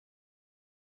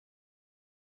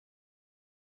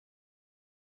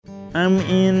I'm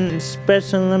in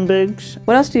Special Olympics,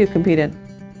 What else do you compete in?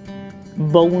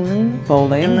 bowling,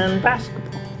 Bowling. and then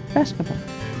basketball. Basketball.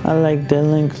 I like the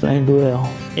link slide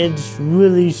well. It's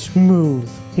really smooth.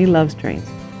 He loves trains.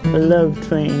 I love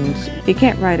trains. You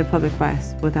can't ride a public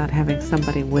bus without having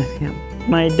somebody with him.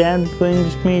 My dad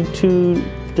brings me to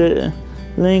the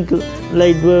Link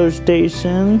Light Rail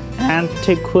Station at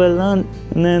Tequila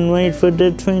and then wait for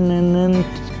the train and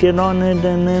then get on it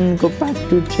and then go back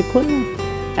to Tequila.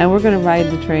 And we're going to ride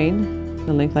the train,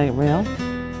 the Link Light Rail,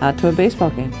 out to a baseball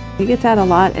game. He gets out a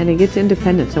lot and he gets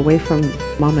independence away from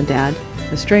mom and dad.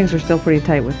 The strings are still pretty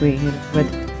tight with me, but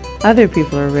other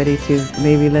people are ready to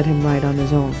maybe let him ride on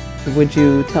his own. Would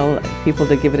you tell people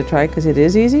to give it a try because it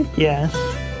is easy? Yes.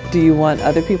 Do you want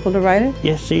other people to ride it?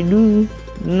 Yes, I do.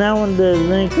 Now the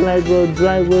Link Light Rail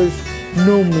drivers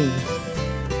know me.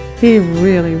 He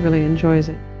really, really enjoys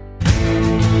it.